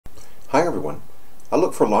Hi everyone. I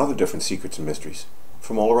look for a lot of the different secrets and mysteries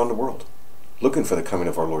from all around the world, looking for the coming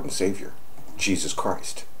of our Lord and Savior, Jesus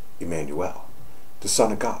Christ, Emmanuel, the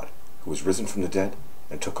Son of God, who was risen from the dead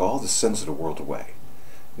and took all the sins of the world away.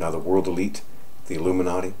 Now the world elite, the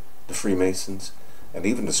Illuminati, the Freemasons, and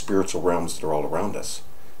even the spiritual realms that are all around us,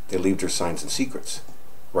 they leave their signs and secrets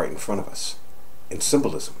right in front of us, in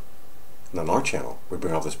symbolism. And on our channel, we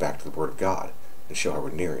bring all this back to the Word of God and show how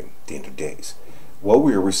we're nearing the end of days. Well,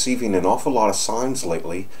 we are receiving an awful lot of signs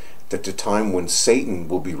lately that the time when Satan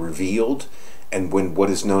will be revealed and when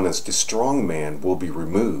what is known as the strong man will be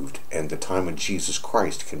removed and the time of Jesus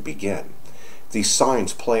Christ can begin. These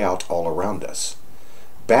signs play out all around us.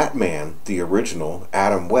 Batman, the original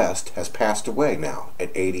Adam West, has passed away now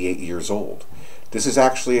at 88 years old. This is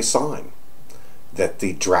actually a sign that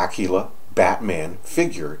the Dracula Batman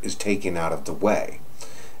figure is taken out of the way.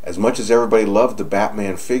 As much as everybody loved the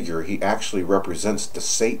Batman figure, he actually represents the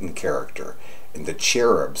Satan character and the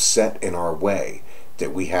cherub set in our way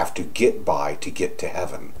that we have to get by to get to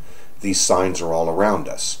heaven. These signs are all around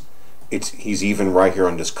us. He's even right here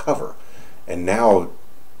on this cover. And now,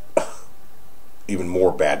 even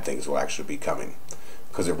more bad things will actually be coming,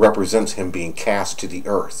 because it represents him being cast to the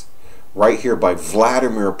earth. Right here by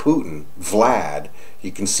Vladimir Putin, Vlad,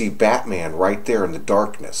 you can see Batman right there in the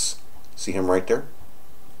darkness. See him right there?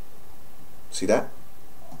 See that?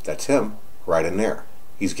 That's him right in there.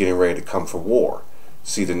 He's getting ready to come for war.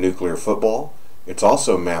 See the nuclear football? It's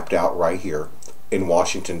also mapped out right here in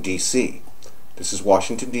Washington, D.C. This is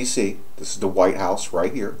Washington, D.C. This is the White House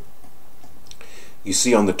right here. You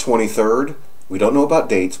see on the 23rd, we don't know about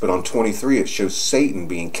dates, but on 23 it shows Satan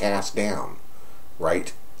being cast down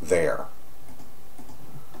right there.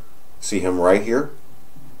 See him right here?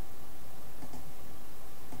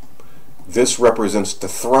 This represents the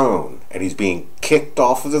throne, and he's being kicked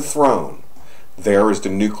off of the throne. There is the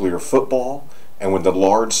nuclear football, and when the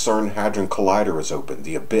Large CERN Hadron Collider is open,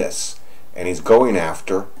 the abyss, and he's going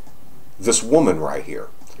after this woman right here.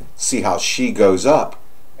 See how she goes up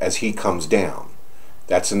as he comes down.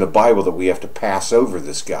 That's in the Bible that we have to pass over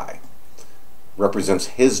this guy. Represents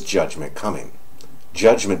his judgment coming.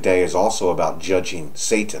 Judgment Day is also about judging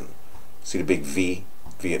Satan. See the big V,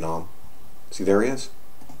 Vietnam? See, there he is.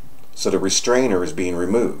 So the Restrainer is being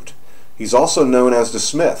removed. He's also known as the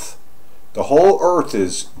Smith. The whole earth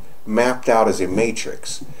is mapped out as a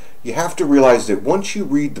matrix. You have to realize that once you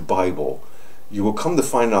read the Bible, you will come to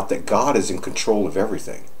find out that God is in control of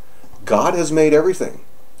everything. God has made everything.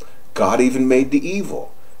 God even made the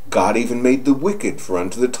evil. God even made the wicked for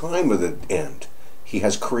unto the time of the end. He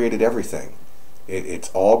has created everything. It's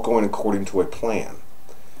all going according to a plan.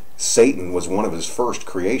 Satan was one of his first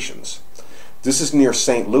creations. This is near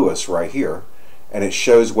St. Louis right here, and it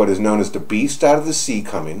shows what is known as the beast out of the sea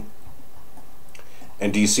coming.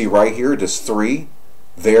 And do you see right here, this 3?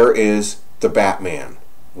 There is the Batman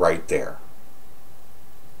right there.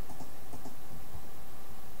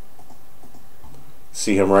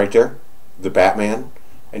 See him right there? The Batman?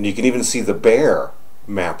 And you can even see the bear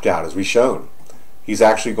mapped out as we've shown. He's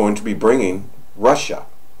actually going to be bringing Russia.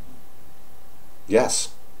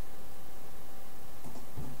 Yes.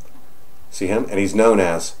 See him? And he's known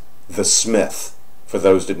as the Smith, for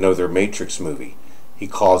those that know their Matrix movie. He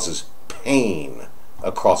causes pain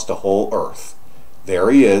across the whole earth. There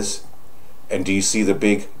he is. And do you see the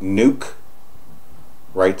big nuke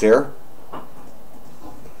right there?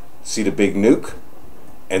 See the big nuke?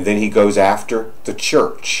 And then he goes after the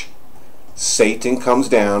church. Satan comes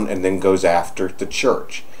down and then goes after the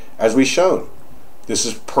church. As we've shown, this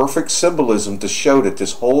is perfect symbolism to show that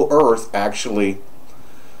this whole earth actually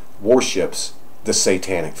worships the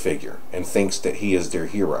satanic figure and thinks that he is their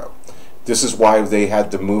hero. This is why they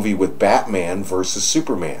had the movie with Batman versus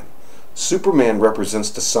Superman. Superman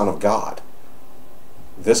represents the Son of God.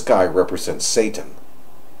 This guy represents Satan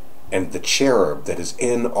and the cherub that is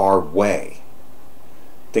in our way.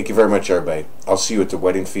 Thank you very much, everybody. I'll see you at the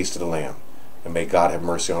wedding feast of the Lamb, and may God have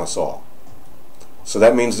mercy on us all. So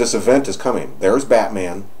that means this event is coming. There's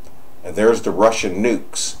Batman, and there's the Russian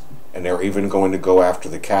nukes. And they're even going to go after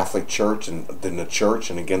the Catholic Church and then the church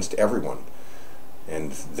and against everyone.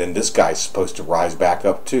 And then this guy's supposed to rise back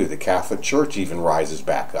up too. The Catholic Church even rises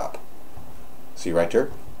back up. See right there?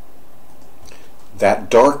 That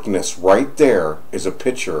darkness right there is a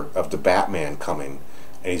picture of the Batman coming.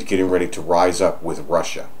 And he's getting ready to rise up with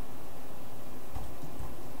Russia.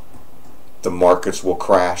 The markets will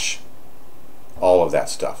crash. All of that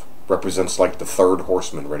stuff. Represents like the third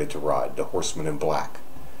horseman ready to ride. The horseman in black.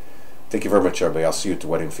 Thank you very much, everybody. I'll see you at the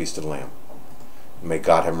wedding feast of the Lamb. May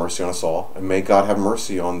God have mercy on us all, and may God have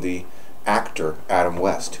mercy on the actor Adam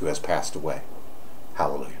West, who has passed away.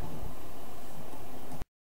 Hallelujah.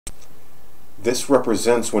 This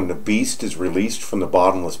represents when the beast is released from the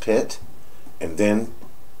bottomless pit, and then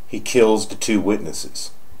he kills the two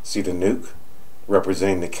witnesses. See the nuke?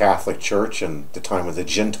 Representing the Catholic Church and the time of the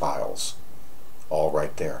Gentiles. All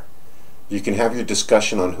right there. You can have your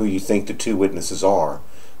discussion on who you think the two witnesses are,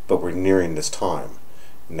 but we're nearing this time.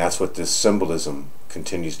 And that's what this symbolism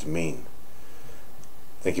continues to mean.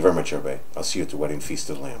 Thank you very much, everybody. I'll see you at the wedding feast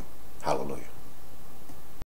of the Lamb. Hallelujah.